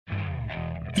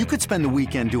You could spend the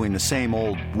weekend doing the same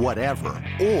old whatever,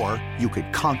 or you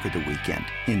could conquer the weekend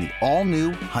in the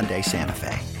all-new Hyundai Santa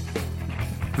Fe.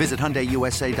 Visit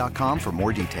HyundaiUSA.com for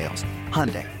more details.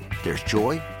 Hyundai, there's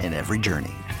joy in every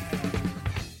journey.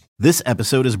 This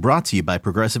episode is brought to you by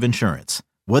Progressive Insurance.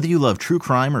 Whether you love true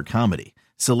crime or comedy,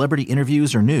 celebrity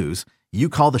interviews or news, you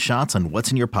call the shots on what's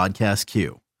in your podcast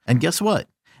queue. And guess what?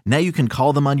 Now you can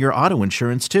call them on your auto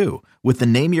insurance too with the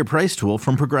Name Your Price tool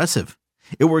from Progressive.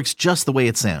 It works just the way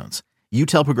it sounds. You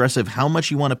tell Progressive how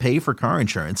much you want to pay for car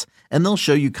insurance, and they'll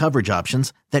show you coverage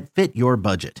options that fit your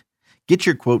budget. Get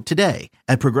your quote today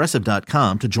at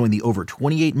Progressive.com to join the over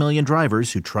 28 million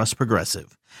drivers who trust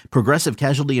Progressive. Progressive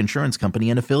Casualty Insurance Company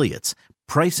and Affiliates.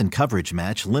 Price and coverage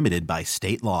match limited by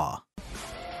state law.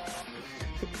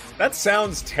 That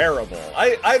sounds terrible.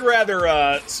 I'd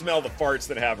rather smell the farts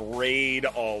than have Raid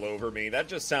all over me. That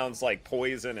just sounds like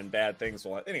poison and bad things.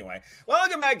 Anyway,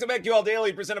 welcome back to BetQL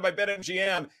Daily, presented by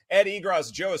BetMGM. Ed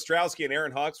Egros, Joe Ostrowski, and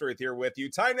Aaron Hawksworth here with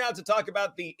you. Time now to talk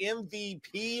about the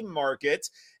MVP market.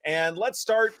 And let's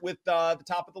start with the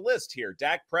top of the list here.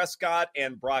 Dak Prescott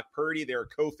and Brock Purdy, they're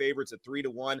co-favorites at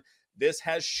 3-1. This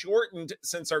has shortened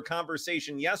since our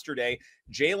conversation yesterday.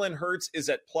 Jalen Hurts is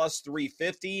at plus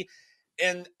 350.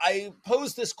 And I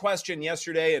posed this question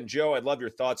yesterday, and Joe, I'd love your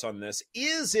thoughts on this.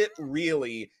 Is it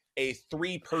really a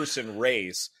three-person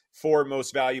race for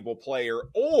most valuable player,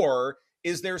 or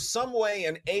is there some way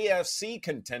an AFC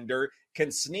contender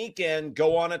can sneak in,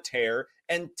 go on a tear,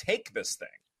 and take this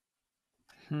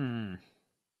thing?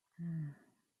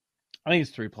 I think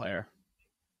it's three-player.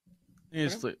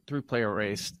 It's three-player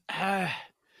race. Man,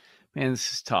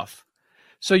 this is tough.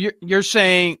 So you're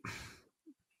saying,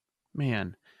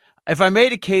 man, if I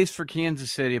made a case for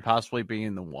Kansas City possibly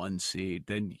being the 1 seed,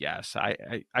 then yes,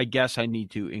 I guess I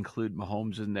need to include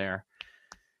Mahomes in there.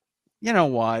 You know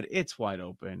what? It's wide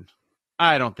open.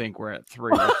 I don't think we're at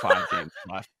 3 or 5 games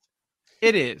left.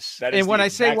 It is. And when I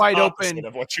say wide open,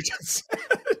 of what you just said.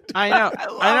 I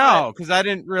know, because I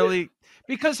didn't really.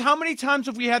 Because how many times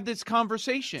have we had this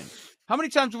conversation? How many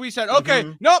times have we said,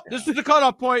 okay, nope, this is the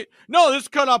cutoff point. No, this is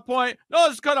cutoff point. No,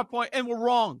 this is cutoff point, and we're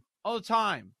wrong all the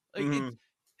time. Like,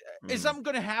 is something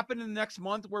going to happen in the next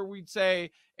month where we'd say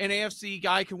an AFC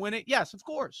guy can win it? Yes, of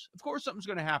course. Of course something's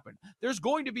going to happen. There's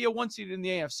going to be a 1 seed in the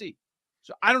AFC.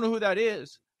 So I don't know who that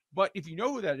is, but if you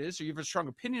know who that is, or you have a strong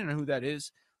opinion on who that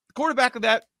is, the quarterback of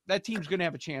that team's going to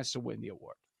have a chance to win the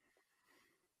award.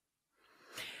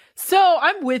 So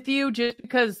I'm with you just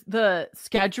because the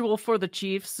schedule for the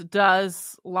Chiefs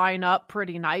does line up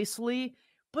pretty nicely,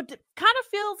 but it kind of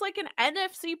feels like an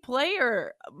NFC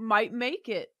player might make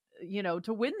it,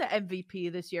 to win the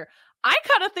MVP this year. I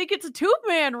kind of think it's a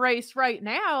 2-man race right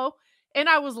now. And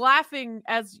I was laughing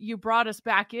as you brought us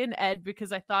back in, Ed,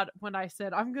 because I thought when I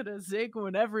said I'm going to zig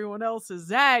when everyone else is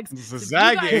zags. This is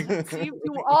zagging.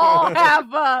 You all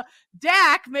have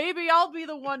Dak. Maybe I'll be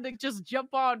the one to just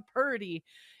jump on Purdy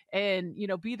and,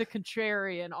 be the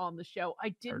contrarian on the show.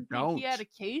 I didn't think he had a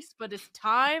case, but as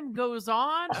time goes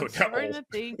on, I'm starting to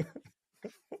think,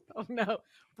 oh no,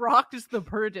 Brock is the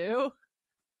Purdue.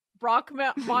 Brock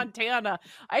Montana.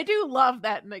 I do love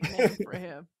that nickname for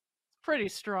him. It's pretty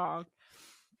strong.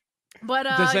 But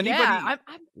does anybody?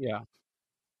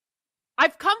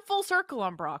 I've come full circle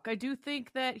on Brock. I do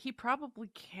think that he probably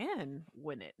can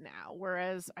win it now,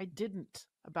 whereas I didn't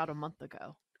about a month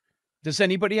ago. Does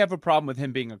anybody have a problem with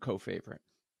him being a co-favorite?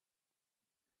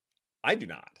 I do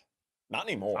not. Not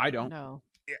anymore. I don't. No.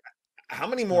 Yeah. How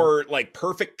many more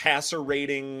perfect passer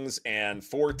ratings and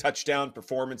 4 touchdown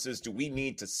performances do we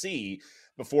need to see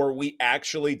before we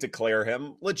actually declare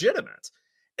him legitimate?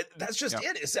 That's just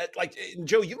it. Is that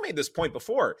Joe, you've made this point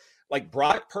before,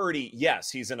 Brock Purdy. Yes,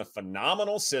 he's in a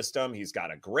phenomenal system. He's got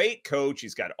a great coach.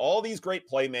 He's got all these great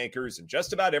playmakers and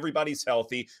just about everybody's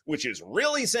healthy, which is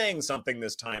really saying something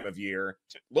this time of year.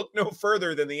 Look no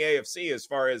further than the AFC as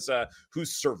far as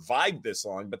who's survived this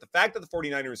long. But the fact that the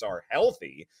 49ers are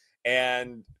healthy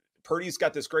and Purdy's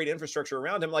got this great infrastructure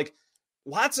around him,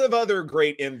 lots of other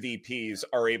great MVPs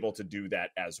are able to do that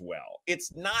as well.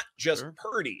 It's not just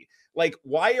Purdy.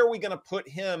 Why are we going to put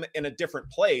him in a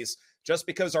different place just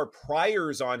because our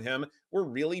priors on him were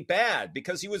really bad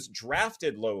because he was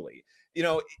drafted lowly?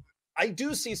 I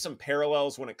do see some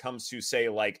parallels when it comes to, say,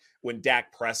 when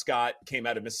Dak Prescott came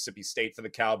out of Mississippi State for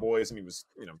the Cowboys and he was,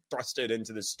 thrusted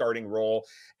into this starting role,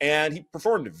 and he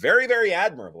performed very, very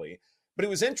admirably. But it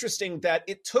was interesting that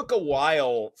it took a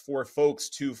while for folks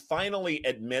to finally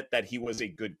admit that he was a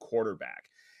good quarterback.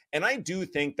 And I do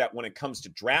think that when it comes to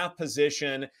draft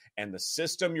position and the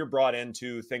system you're brought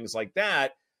into, things like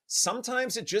that,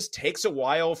 sometimes it just takes a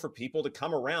while for people to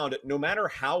come around no matter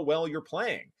how well you're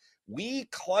playing. we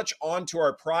clutch onto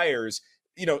our priors.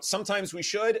 Sometimes we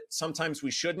should, sometimes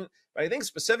we shouldn't. But I think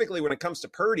specifically when it comes to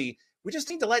Purdy, we just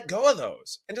need to let go of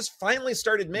those and just finally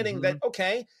start admitting that,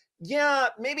 okay, yeah,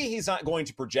 maybe he's not going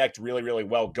to project really, really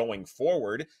well going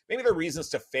forward. Maybe there are reasons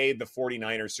to fade the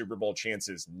 49ers Super Bowl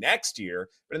chances next year.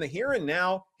 But in the here and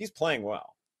now, he's playing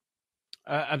well.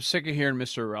 I'm sick of hearing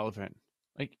Mr. Irrelevant.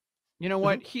 Like, you know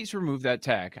what? He's removed that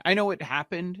tag. I know it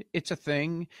happened. It's a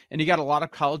thing. And he got a lot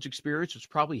of college experience, which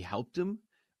probably helped him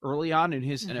early on in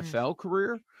his NFL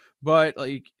career. But,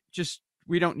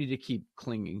 we don't need to keep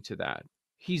clinging to that.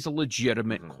 He's a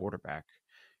legitimate quarterback.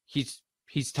 He's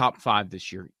top 5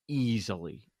 this year,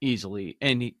 easily.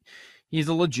 And he's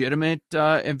a legitimate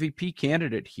MVP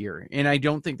candidate here. And I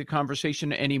don't think the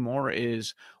conversation anymore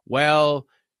is, well,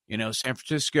 San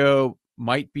Francisco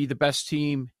might be the best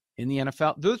team in the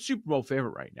NFL. They're the Super Bowl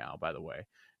favorite right now, by the way.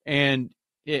 And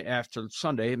after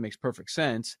Sunday, it makes perfect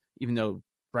sense, even though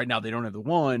right now they don't have the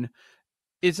one.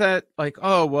 Is that like,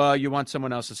 oh, well, you want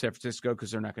someone else in San Francisco because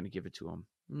they're not going to give it to them?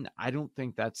 I don't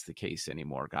think that's the case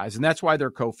anymore, guys. And that's why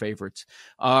they're co-favorites.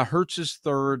 Hurts is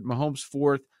 3rd, Mahomes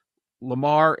 4th,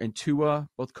 Lamar and Tua,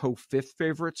 both co-5th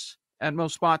favorites at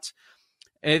most spots.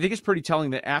 And I think it's pretty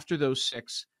telling that after those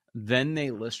 6, then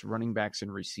they list running backs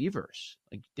and receivers.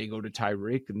 Like they go to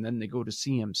Tyreek and then they go to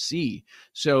CMC.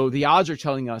 So the odds are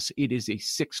telling us it is a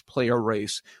 6-player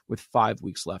race with 5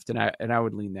 weeks left. And I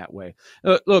would lean that way.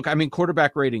 Look,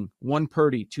 quarterback rating, 1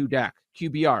 Purdy, 2 Dak.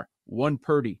 QBR, 1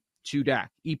 Purdy, 2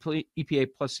 Dak. EPA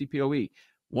plus CPOE,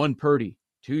 1 Purdy,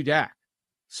 2 Dak.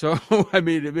 So,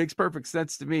 it makes perfect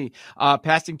sense to me.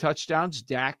 Passing touchdowns,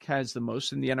 Dak has the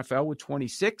most in the NFL with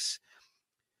 26.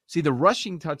 See, the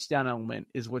rushing touchdown element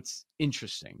is what's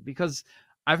interesting because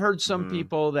I've heard some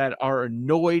people that are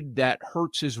annoyed that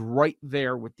Hurts is right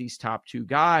there with these top 2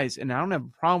 guys, and I don't have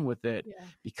a problem with it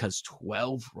because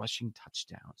 12 rushing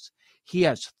touchdowns. He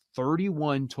has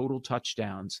 31 total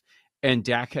touchdowns, and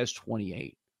Dak has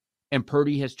 28, and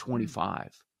Purdy has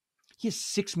 25. He has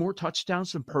 6 more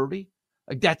touchdowns than Purdy.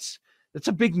 Like that's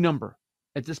a big number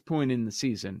at this point in the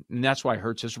season, and that's why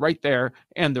Hurts is right there,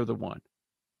 and they're the one.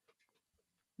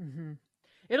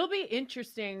 It'll be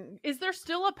interesting. Is there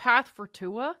still a path for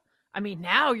Tua?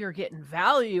 Now you're getting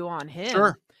value on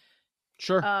him.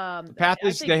 Sure. The path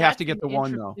is they have to get the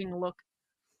one though. Look.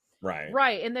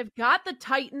 Right. And they've got the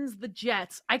Titans, the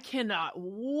Jets. I cannot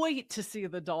wait to see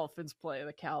the Dolphins play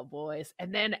the Cowboys,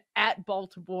 and then at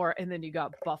Baltimore, and then you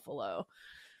got Buffalo.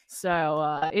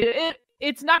 So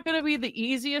it's not going to be the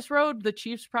easiest road. The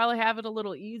Chiefs probably have it a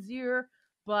little easier,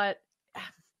 but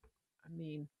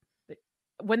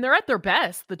when they're at their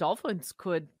best, the Dolphins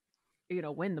could,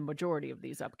 win the majority of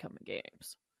these upcoming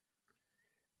games.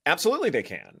 Absolutely they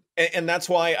can. And that's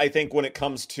why I think when it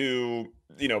comes to,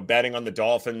 betting on the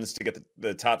Dolphins to get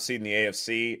the top seed in the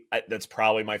AFC, that's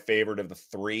probably my favorite of the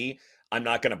 3. I'm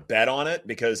not going to bet on it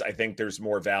because I think there's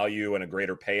more value and a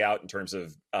greater payout in terms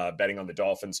of betting on the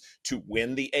Dolphins to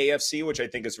win the AFC, which I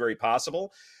think is very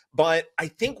possible. But I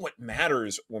think what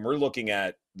matters when we're looking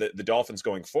at the Dolphins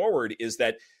going forward is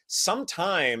that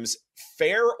sometimes,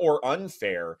 fair or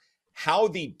unfair, how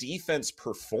the defense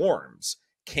performs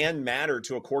can matter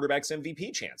to a quarterback's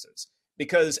MVP chances.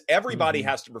 Because everybody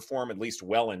has to perform at least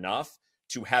well enough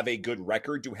to have a good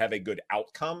record, to have a good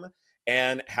outcome.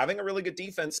 And having a really good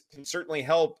defense can certainly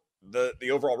help the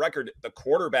overall record. The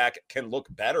quarterback can look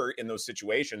better in those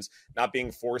situations, not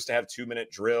being forced to have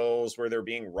 2-minute drills where they're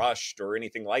being rushed or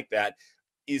anything like that.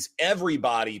 Is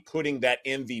everybody putting that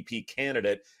MVP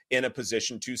candidate in a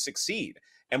position to succeed?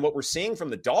 And what we're seeing from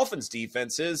the Dolphins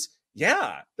defense is,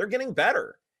 they're getting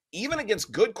better. Even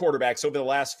against good quarterbacks over the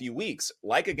last few weeks,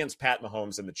 like against Pat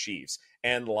Mahomes and the Chiefs,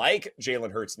 and like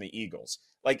Jalen Hurts and the Eagles.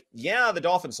 The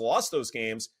Dolphins lost those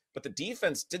games, but the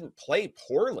defense didn't play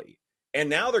poorly. And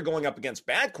now they're going up against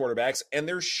bad quarterbacks, and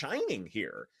they're shining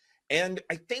here. And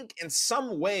I think in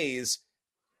some ways,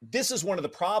 this is one of the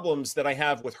problems that I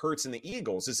have with Hurts and the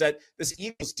Eagles, is that this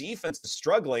Eagles defense is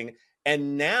struggling.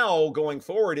 And now going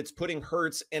forward, it's putting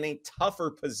Hurts in a tougher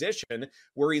position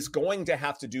where he's going to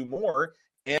have to do more.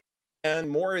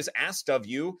 And more is asked of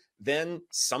you, then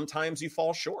sometimes you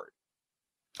fall short.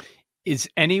 Is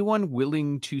anyone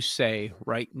willing to say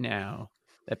right now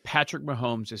that Patrick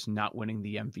Mahomes is not winning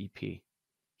the MVP?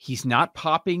 He's not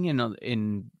popping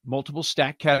in multiple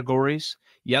stat categories.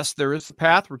 Yes, there is a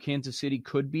path where Kansas City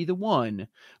could be the one,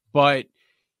 but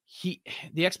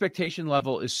the expectation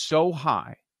level is so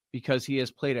high because he has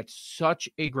played at such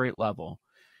a great level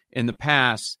in the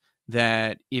past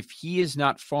that if he is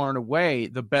not far and away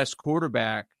the best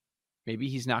quarterback, maybe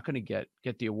he's not going to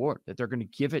get the award, that they're going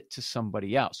to give it to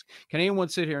somebody else. Can anyone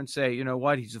sit here and say, you know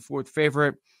what, he's the 4th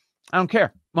favorite? I don't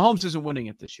care. Mahomes isn't winning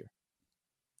it this year.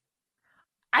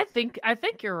 I think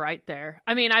you're right there.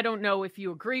 I mean, I don't know if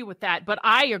you agree with that, but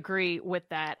I agree with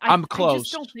that. I'm close. I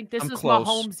just don't think this is close.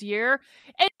 Mahomes' year.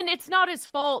 And it's not his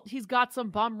fault. He's got some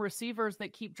bum receivers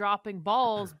that keep dropping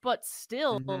balls, but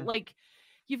still, like,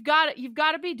 you've got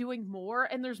to be doing more,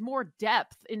 and there's more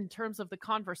depth in terms of the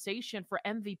conversation for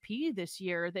MVP this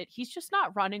year that he's just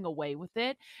not running away with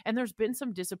it. And there's been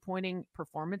some disappointing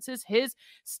performances. His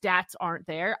stats aren't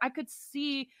there. I could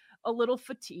see a little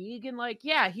fatigue and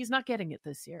he's not getting it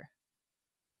this year.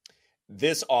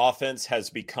 This offense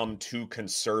has become too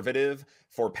conservative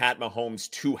for Pat Mahomes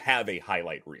to have a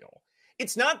highlight reel.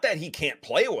 It's not that he can't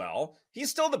play well. He's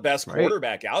still the best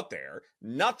quarterback out there.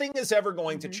 Nothing is ever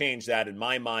going to change that in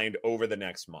my mind over the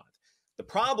next month. The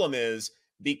problem is,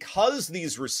 because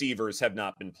these receivers have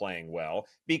not been playing well,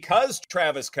 because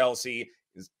Travis Kelce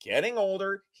is getting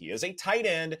older, he is a tight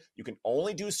end. You can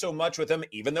only do so much with him,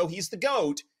 even though he's the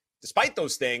GOAT. Despite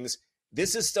those things,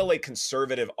 this is still a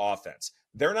conservative offense.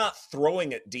 They're not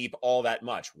throwing it deep all that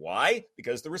much. Why?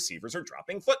 Because the receivers are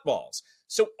dropping footballs.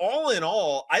 So all in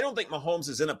all, I don't think Mahomes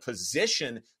is in a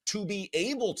position to be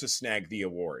able to snag the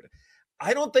award.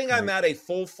 I don't think I'm at a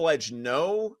full-fledged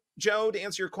no, Joe, to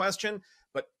answer your question,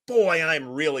 but boy, I'm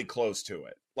really close to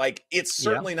it. Like, it's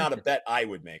certainly not a bet I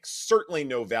would make. Certainly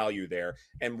no value there,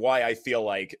 and why I feel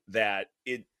like that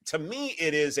to me,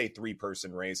 it is a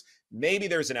 3-person race. Maybe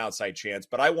there's an outside chance,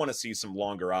 but I want to see some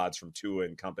longer odds from Tua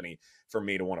and company for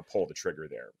me to want to pull the trigger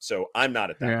there. So I'm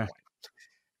not at that point.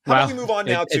 How about we move on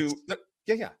now to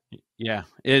Yeah.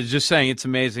 It's just saying, it's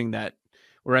amazing that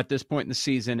we're at this point in the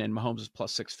season and Mahomes is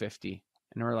plus 650.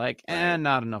 And we're like,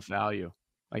 not enough value.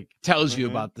 Like, tells you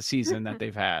about the season that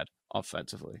they've had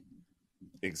offensively.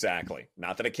 Exactly.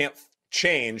 Not that it can't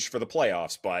change for the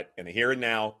playoffs, but in the here and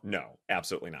now, no,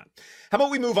 absolutely not. How about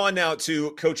we move on now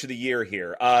to Coach of the Year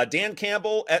here? Dan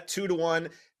Campbell at 2-1,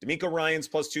 DeMeco Ryans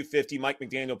plus 250, Mike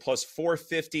McDaniel plus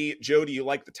 450. Joe, do you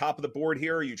like the top of the board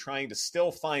here? Or are you trying to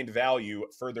still find value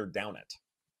further down it?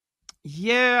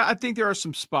 Yeah, I think there are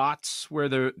some spots where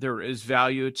there is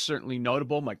value. It's certainly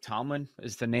notable. Mike Tomlin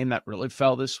is the name that really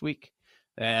fell this week.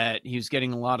 That he was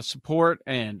getting a lot of support,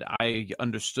 and I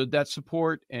understood that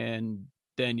support, and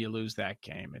then you lose that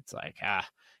game. It's like,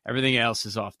 everything else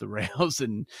is off the rails.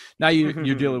 And now you're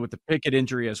dealing with the Pickett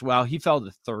injury as well. He fell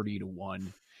to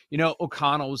 30-1.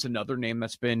 O'Connell was another name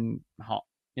that's been,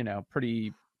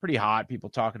 pretty hot. People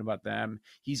talking about them.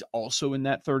 He's also in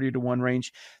that 30-1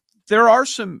 range. There are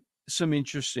some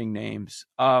interesting names.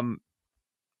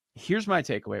 Here's my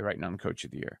takeaway right now on Coach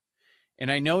of the Year.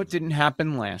 And I know it didn't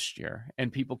happen last year,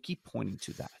 and people keep pointing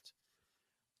to that.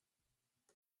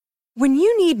 When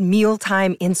you need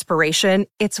mealtime inspiration,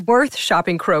 it's worth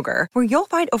shopping Kroger, where you'll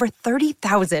find over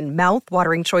 30,000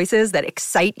 mouth-watering choices that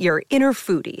excite your inner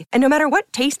foodie. And no matter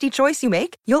what tasty choice you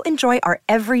make, you'll enjoy our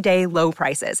everyday low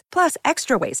prices, plus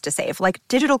extra ways to save, like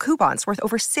digital coupons worth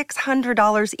over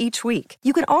 $600 each week.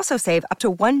 You can also save up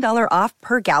to $1 off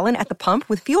per gallon at the pump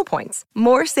with fuel points.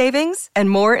 More savings and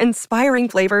more inspiring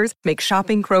flavors make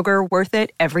shopping Kroger worth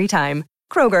it every time.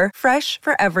 Kroger, fresh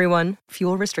for everyone.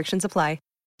 Fuel restrictions apply.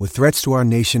 With threats to our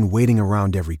nation waiting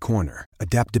around every corner,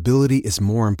 adaptability is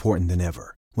more important than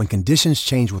ever. When conditions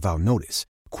change without notice,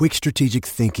 quick strategic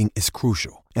thinking is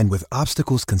crucial. And with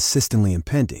obstacles consistently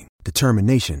impending,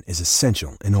 determination is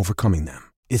essential in overcoming them.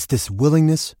 It's this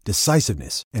willingness,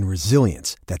 decisiveness, and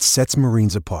resilience that sets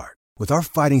Marines apart. With our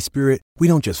fighting spirit, we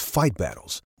don't just fight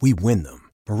battles, we win them.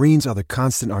 Marines are the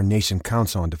constant our nation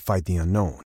counts on to fight the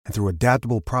unknown. And through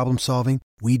adaptable problem solving,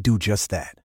 we do just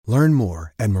that. Learn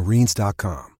more at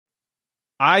Marines.com.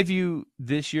 I view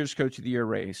this year's Coach of the Year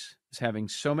race as having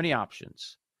so many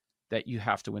options that you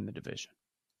have to win the division.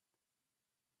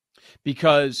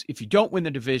 Because if you don't win the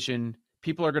division,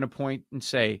 people are going to point and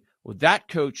say, well, that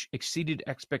coach exceeded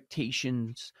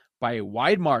expectations by a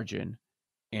wide margin,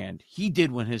 and he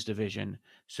did win his division,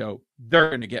 so they're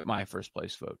going to get my first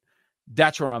place vote.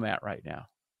 That's where I'm at right now.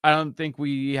 I don't think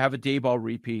we have a Daboll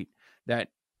repeat that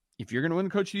if you're going to win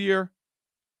the Coach of the Year,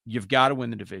 you've got to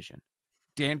win the division.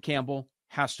 Dan Campbell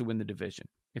has to win the division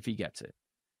if he gets it.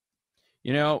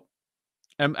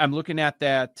 I'm looking at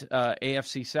that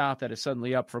AFC South that is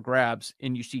suddenly up for grabs,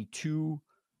 and you see 2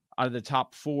 out of the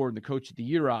top 4 in the Coach of the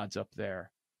Year odds up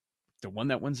there. The one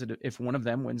that wins it, if one of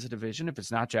them wins the division, if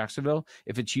it's not Jacksonville,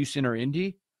 if it's Houston or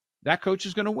Indy, that coach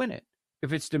is going to win it.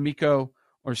 If it's DeMeco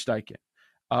or Steichen.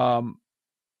 I'm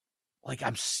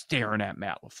staring at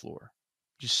Matt LaFleur,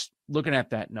 just looking at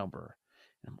that number.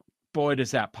 Boy,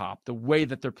 does that pop, the way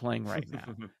that they're playing right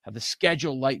now, how the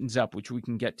schedule lightens up, which we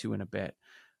can get to in a bit.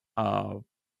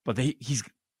 But I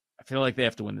feel like they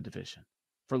have to win the division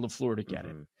for LaFleur to get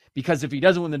it. Because if he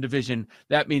doesn't win the division,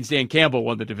 that means Dan Campbell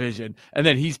won the division, and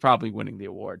then he's probably winning the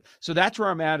award. So that's where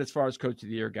I'm at as far as Coach of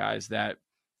the Year, guys, that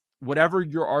whatever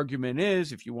your argument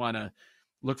is, if you want to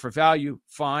look for value,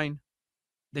 fine.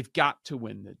 They've got to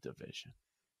win the division.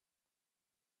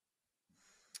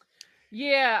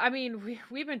 Yeah, I mean,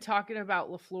 we've been talking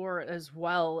about LaFleur as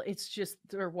well. It's just,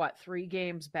 they're 3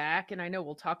 games back? And I know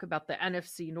we'll talk about the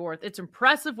NFC North. It's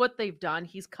impressive what they've done.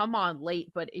 He's come on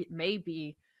late, but it may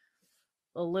be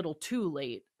a little too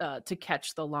late to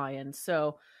catch the Lions.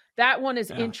 So that one is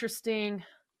interesting.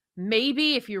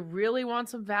 Maybe if you really want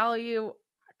some value,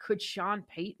 could Sean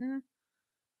Payton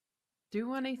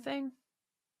do anything?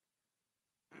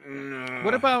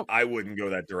 What about? I wouldn't go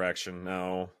that direction.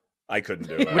 No, I couldn't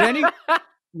do it.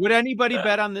 Would anybody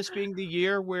bet on this being the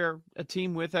year where a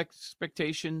team with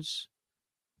expectations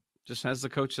just has the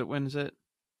coach that wins it?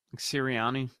 Like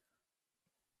Sirianni?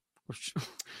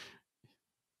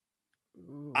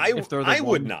 I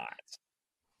would not.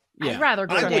 Yeah. I'd rather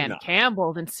go Dan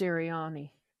Campbell than Sirianni.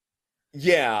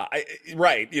 Yeah,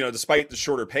 right. Despite the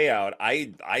shorter payout,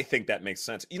 I think that makes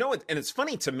sense. And it's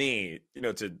funny to me,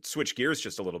 to switch gears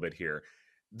just a little bit here.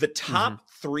 The top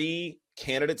 3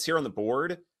 candidates here on the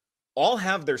board all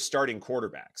have their starting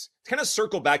quarterbacks. To kind of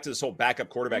circle back to this whole backup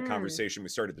quarterback conversation we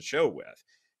started the show with.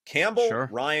 Campbell,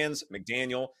 Ryans,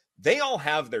 McDaniel, they all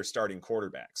have their starting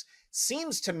quarterbacks.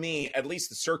 Seems to me, at least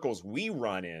the circles we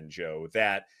run in, Joe,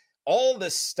 that all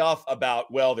this stuff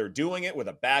about, well, they're doing it with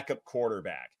a backup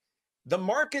quarterback. The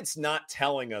market's not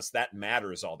telling us that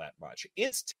matters all that much.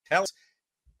 It's telling us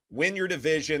win your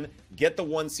division, get the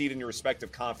 1 seed in your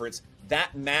respective conference.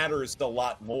 That matters a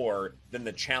lot more than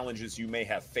the challenges you may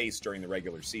have faced during the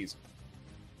regular season.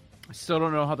 I still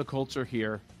don't know how the Colts are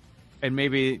here. And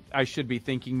maybe I should be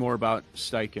thinking more about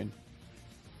Steichen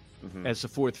as the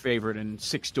 4th favorite in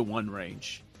 6-1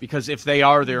 range. Because if they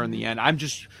are there in the end, I'm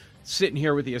just sitting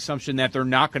here with the assumption that they're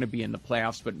not going to be in the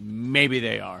playoffs, but maybe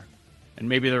they are. And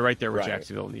maybe they're right there with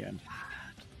Jacksonville in the end.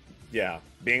 Yeah,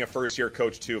 being a first-year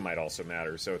coach, too, might also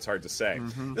matter, so it's hard to say.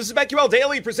 This is BetQL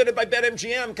Daily, presented by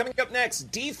BetMGM. Coming up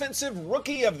next, Defensive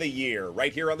Rookie of the Year,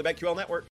 right here on the BetQL Network.